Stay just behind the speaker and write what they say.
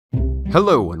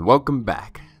Hello and welcome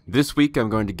back. This week I'm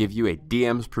going to give you a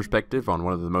DM's perspective on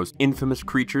one of the most infamous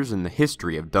creatures in the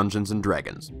history of Dungeons &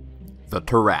 Dragons, the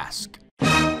Tarrasque.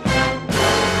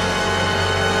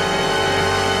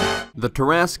 The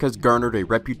Tarrasque has garnered a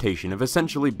reputation of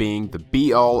essentially being the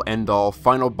be-all, end-all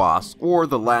final boss or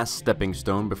the last stepping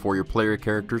stone before your player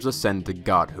characters ascend to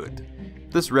godhood.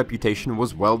 This reputation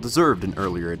was well deserved in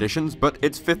earlier editions, but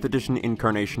its 5th edition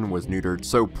incarnation was neutered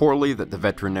so poorly that the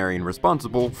veterinarian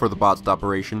responsible for the botched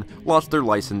operation lost their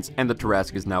license, and the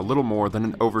Tarrasque is now little more than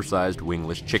an oversized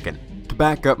wingless chicken. To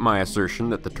back up my assertion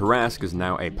that the Tarrasque is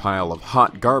now a pile of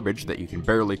hot garbage that you can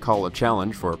barely call a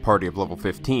challenge for a party of level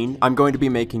 15, I'm going to be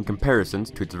making comparisons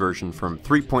to its version from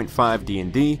 3.5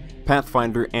 D&D,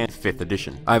 Pathfinder, and 5th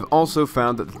edition. I've also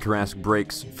found that the Tarrasque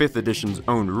breaks 5th edition's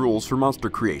own rules for monster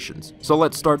creations, so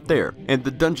let's start there. In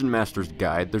the Dungeon Master's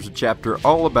Guide, there's a chapter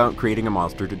all about creating a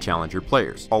monster to challenge your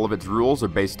players. All of its rules are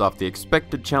based off the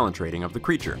expected challenge rating of the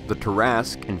creature. The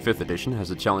Tarrasque in 5th edition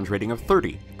has a challenge rating of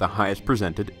 30, the highest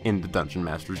presented in the Dungeon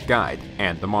Master's Guide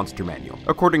and the Monster Manual.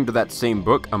 According to that same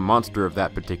book, a monster of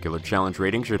that particular challenge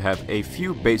rating should have a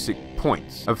few basic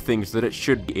points of things that it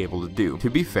should be able to do. To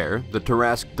be fair, the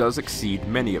Tarrasque does exceed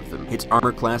many of them. Its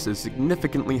armor class is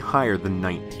significantly higher than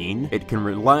 19, it can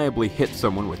reliably hit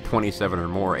someone with 27 or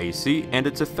more AC, and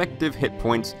its effective hit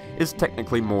points is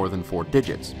technically more than 4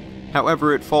 digits.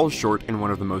 However, it falls short in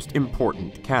one of the most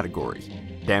important categories,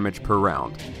 damage per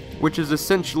round, which is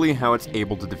essentially how it's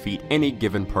able to defeat any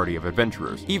given party of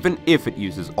adventurers. Even if it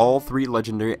uses all 3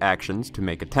 legendary actions to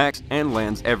make attacks and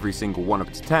lands every single one of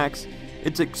its attacks,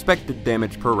 its expected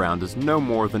damage per round is no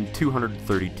more than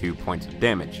 232 points of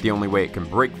damage. The only way it can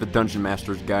break the Dungeon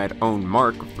Master's Guide own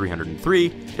mark of 303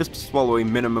 is to swallow a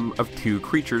minimum of 2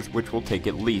 creatures, which will take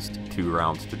at least 2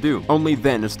 rounds to do. Only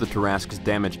then is the Tarrasque's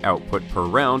damage output per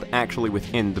round actually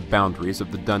within the boundaries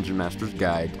of the Dungeon Master's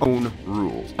Guide own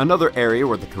rules. Another area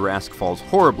where the Tarrasque falls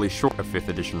horribly short of 5th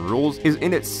edition rules is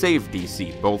in its save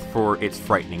DC, both for its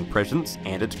frightening presence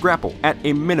and its grapple. At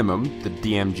a minimum, the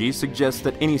DMG suggests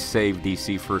that any save DC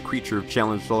for a creature of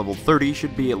challenge level 30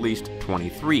 should be at least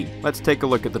 23. Let's take a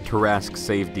look at the Tarrasque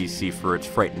save DC for its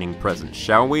frightening presence,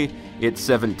 shall we? It's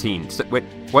 17. Wait,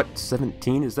 what?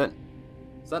 17? Is that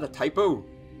a typo?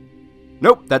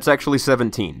 Nope, that's actually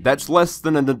 17. That's less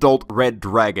than an adult red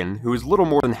dragon, who is little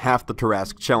more than half the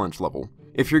Tarrasque challenge level.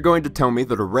 If you're going to tell me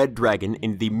that a red dragon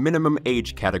in the minimum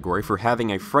age category for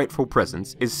having a frightful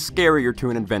presence is scarier to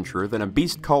an adventurer than a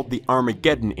beast called the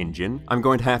Armageddon Engine, I'm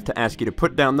going to have to ask you to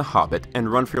put down the Hobbit and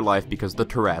run for your life because the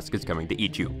Tarrasque is coming to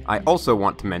eat you. I also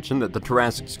want to mention that the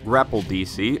Tarrasque's grapple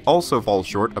DC also falls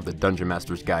short of the Dungeon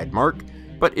Master's Guide mark,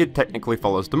 but it technically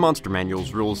follows the Monster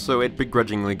Manual's rules, so it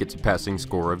begrudgingly gets a passing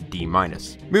score of D-.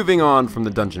 Moving on from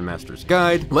the Dungeon Master's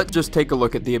Guide, let's just take a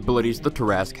look at the abilities the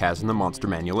Tarrasque has in the Monster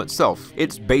Manual itself.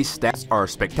 Its base stats are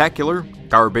spectacular,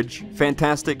 garbage,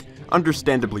 fantastic,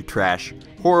 understandably trash,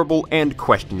 horrible, and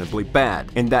questionably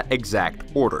bad, in that exact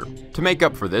order. To make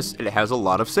up for this, it has a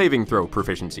lot of saving throw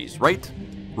proficiencies, right?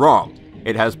 Wrong.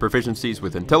 It has proficiencies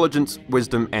with intelligence,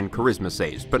 wisdom, and charisma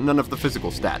saves, but none of the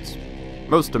physical stats.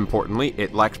 Most importantly,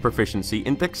 it lacks proficiency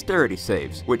in dexterity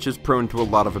saves, which is prone to a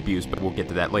lot of abuse, but we'll get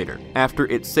to that later. After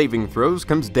its saving throws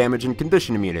comes damage and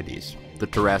condition immunities. The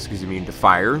Tarrasque is immune to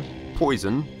fire,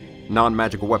 poison,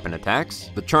 non-magical weapon attacks,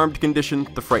 the charmed condition,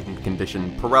 the frightened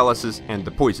condition, paralysis, and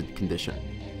the poisoned condition.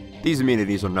 These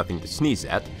immunities are nothing to sneeze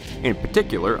at. In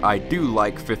particular, I do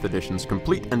like 5th edition's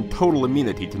complete and total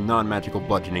immunity to non-magical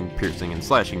bludgeoning, piercing, and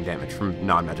slashing damage from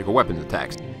non-magical weapons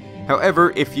attacks.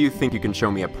 However, if you think you can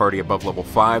show me a party above level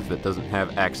 5 that doesn't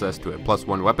have access to a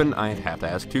 +1 weapon, I'd have to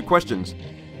ask 2 questions.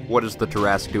 What is the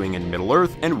Tarrasque doing in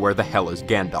Middle-earth, and where the hell is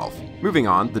Gandalf? Moving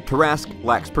on, the Tarrasque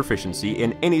lacks proficiency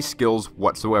in any skills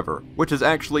whatsoever, which is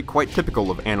actually quite typical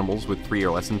of animals with 3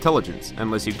 or less intelligence,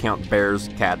 unless you count bears,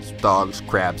 cats, dogs,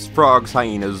 crabs, frogs,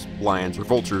 hyenas, lions, or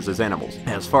vultures as animals.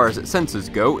 As far as its senses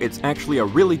go, it's actually a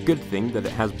really good thing that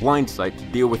it has blind sight to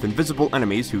deal with invisible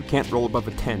enemies who can't roll above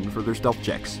a 10 for their stealth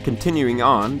checks. Continuing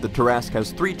on, the Tarrasque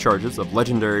has 3 charges of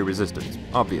legendary resistance,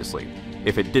 obviously.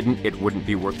 If it didn't, it wouldn't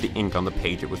be worth the ink on the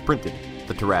page it was printed.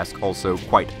 The Tarrasque also,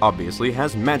 quite obviously,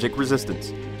 has magic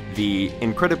resistance, the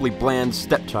incredibly bland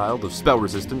stepchild of spell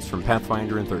resistance from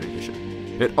Pathfinder and 3rd edition.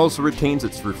 It also retains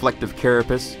its reflective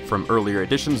carapace from earlier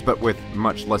editions, but with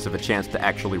much less of a chance to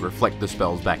actually reflect the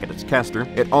spells back at its caster.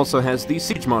 It also has the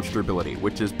Siege Monster ability,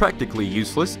 which is practically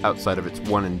useless outside of its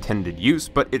one intended use,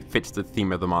 but it fits the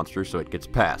theme of the monster so it gets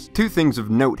passed. Two things of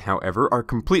note, however, are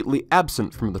completely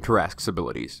absent from the Tarrasque's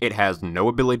abilities. It has no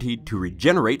ability to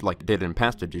regenerate like it did in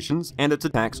past editions, and its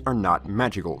attacks are not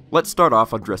magical. Let's start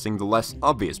off addressing the less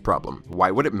obvious problem.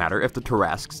 Why would it matter if the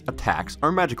Tarrasque's attacks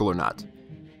are magical or not?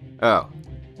 Oh.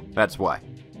 That's why.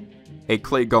 A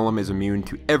clay golem is immune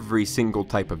to every single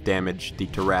type of damage the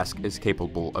Tarrasque is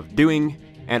capable of doing,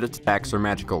 and its attacks are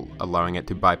magical, allowing it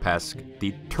to bypass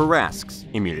the Tarrasque's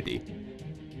immunity.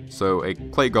 So a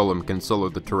clay golem can solo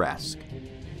the Tarrasque.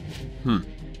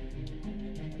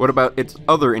 What about its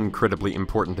other incredibly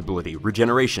important ability,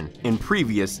 regeneration? In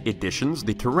previous editions,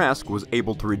 the Tarrasque was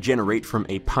able to regenerate from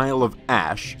a pile of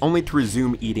ash, only to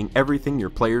resume eating everything your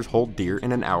players hold dear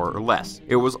in an hour or less.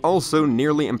 It was also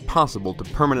nearly impossible to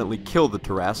permanently kill the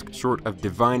Tarrasque short of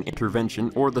divine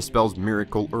intervention or the spell's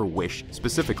miracle or wish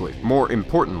specifically. More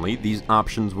importantly, these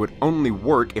options would only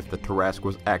work if the Tarrasque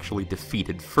was actually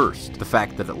defeated first. The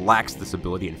fact that it lacks this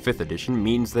ability in 5th edition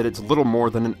means that it's little more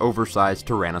than an oversized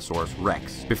Tyrannosaurus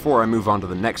Rex. Before I move on to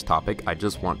the next topic, I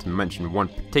just want to mention one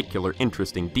particular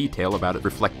interesting detail about its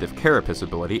reflective carapace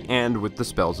ability and with the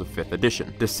spells of 5th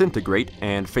edition. Disintegrate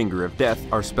and Finger of Death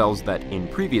are spells that in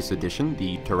previous edition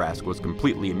the Tarrasque was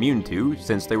completely immune to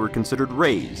since they were considered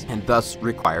rays and thus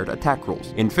required attack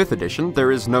rolls. In 5th edition,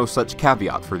 there is no such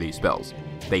caveat for these spells.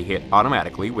 They hit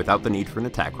automatically without the need for an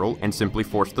attack roll and simply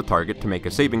force the target to make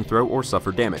a saving throw or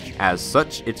suffer damage. As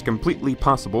such, it's completely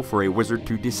possible for a wizard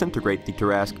to disintegrate the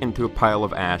Tarrasque into a pile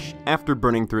of ash after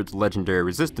burning through its legendary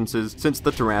resistances, since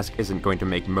the Tarrasque isn't going to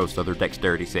make most other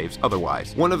dexterity saves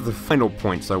otherwise. One of the final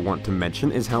points I want to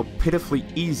mention is how pitifully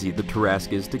easy the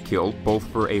Tarrasque is to kill, both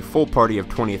for a full party of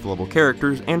 20th level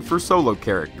characters and for solo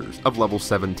characters of level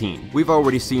 17. We've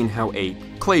already seen how a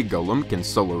clay golem can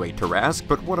solo a Tarrasque,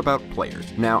 but what about players?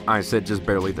 Now, I said just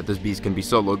barely that this beast can be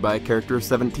soloed by a character of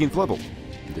 17th level.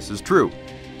 This is true.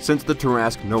 Since the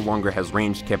Tarrasque no longer has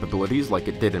ranged capabilities like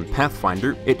it did in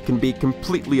Pathfinder, it can be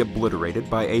completely obliterated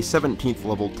by a 17th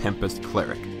level Tempest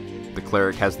Cleric. The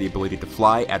Cleric has the ability to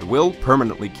fly at will,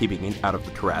 permanently keeping it out of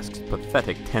the Tarrasque's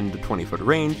pathetic 10 to 20 foot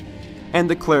range, and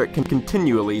the Cleric can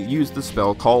continually use the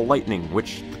spell Call Lightning,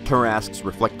 which the Tarrasque's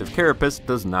reflective carapace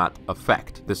does not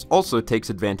affect. This also takes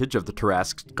advantage of the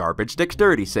Tarrasque's garbage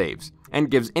dexterity saves, and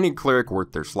gives any cleric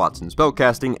worth their slots in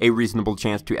spellcasting a reasonable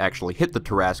chance to actually hit the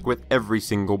Tarrasque with every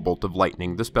single bolt of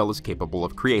lightning the spell is capable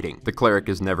of creating. The cleric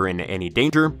is never in any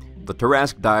danger, the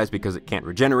Tarrasque dies because it can't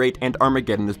regenerate, and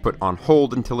Armageddon is put on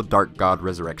hold until a dark god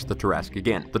resurrects the Tarrasque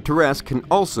again. The Tarrasque can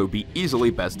also be easily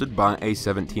bested by a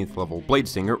 17th level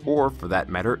Bladesinger, or for that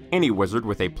matter, any wizard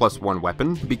with a +1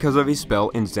 weapon because of a spell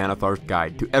in Xanathar's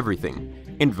Guide to Everything,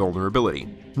 Invulnerability.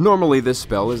 Normally this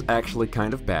spell is actually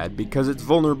kind of bad because it's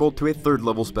vulnerable to a 3rd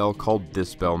level spell called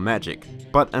Dispel Magic,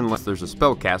 but unless there's a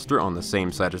spellcaster on the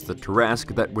same side as the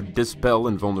Tarrasque that would dispel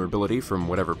invulnerability from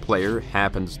whatever player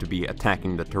happens to be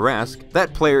attacking the Tarrasque,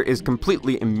 that player is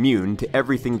completely immune to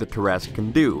everything the Tarrasque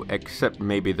can do, except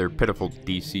maybe their pitiful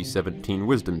DC 17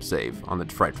 Wisdom save on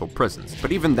its frightful presence,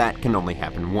 but even that can only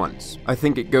happen once. I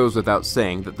think it goes without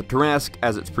saying that the Tarrasque,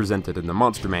 as it's presented in the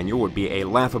monster manual, would be a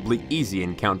laughably easy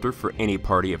encounter for any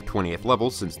party of 20th level,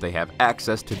 since they have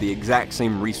access to the exact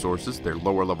same resources their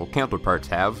lower level counterparts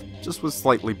have, just with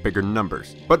slightly bigger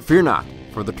numbers. But fear not,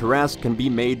 for the Tarrasque can be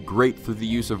made great through the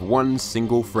use of one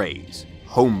single phrase: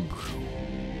 homebrew.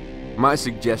 My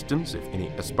suggestions, if any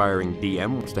aspiring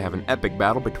DM wants to have an epic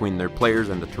battle between their players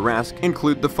and the Tarrasque,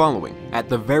 include the following. At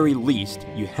the very least,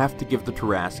 you have to give the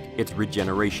Tarrasque its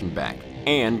regeneration back,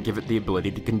 and give it the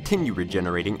ability to continue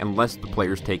regenerating unless the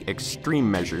players take extreme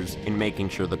measures in making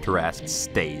sure the Tarrasque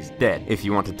stays dead. If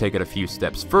you want to take it a few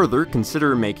steps further,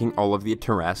 consider making all of the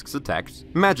Tarrasque's attacks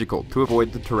magical to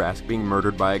avoid the Tarrasque being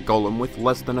murdered by a golem with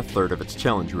less than 1/3 of its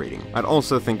challenge rating. I'd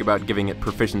also think about giving it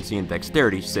proficiency in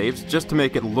dexterity saves just to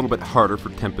make it a little bit harder for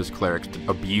Tempest Clerics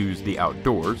to abuse the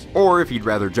outdoors, or if you'd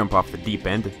rather jump off the deep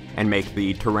end and make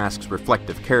the Tarrasque's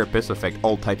reflective carapace affect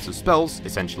all types of spells,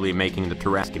 essentially making the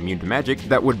Tarrasque immune to magic,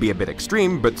 that would be a bit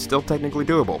extreme, but still technically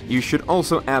doable. You should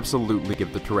also absolutely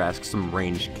give the Tarrasque some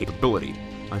ranged capability.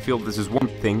 I feel this is one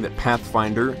thing that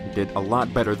Pathfinder did a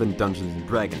lot better than Dungeons &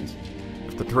 Dragons.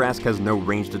 If the Tarrasque has no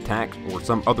ranged attacks or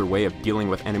some other way of dealing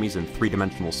with enemies in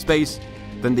 3-dimensional space,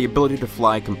 then the ability to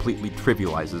fly completely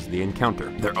trivializes the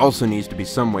encounter. There also needs to be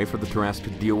some way for the Tarrasque to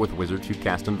deal with wizards who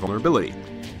cast invulnerability.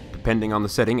 Depending on the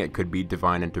setting, it could be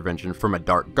divine intervention from a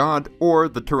dark god, or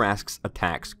the Tarrasque's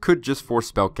attacks could just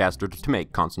force spellcasters to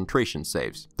make concentration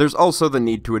saves. There's also the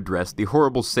need to address the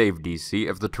horrible save DC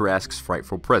of the Tarrasque's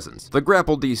frightful presence. The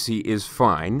grapple DC is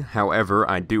fine, however,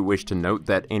 I do wish to note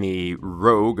that any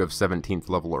rogue of 17th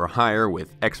level or higher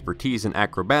with expertise in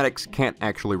acrobatics can't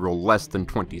actually roll less than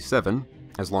 27,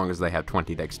 as long as they have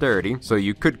 20 dexterity, so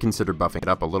you could consider buffing it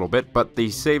up a little bit, but the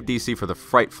save DC for the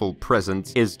frightful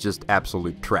presence is just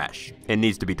absolute trash. It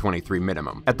needs to be 23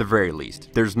 minimum, at the very least.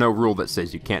 There's no rule that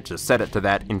says you can't just set it to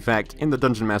that. In fact, in the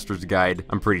Dungeon Master's Guide,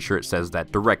 I'm pretty sure it says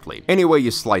that directly. Any way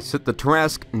you slice it, the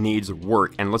Tarrasque needs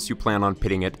work unless you plan on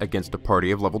pitting it against a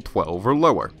party of level 12 or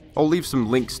lower. I'll leave some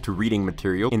links to reading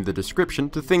material in the description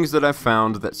to things that I've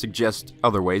found that suggest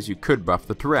other ways you could buff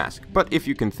the Tarrasque, but if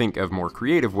you can think of more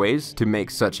creative ways to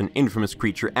make such an infamous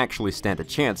creature actually stand a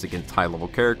chance against high-level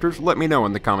characters, let me know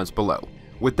in the comments below.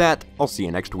 With that, I'll see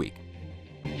you next week.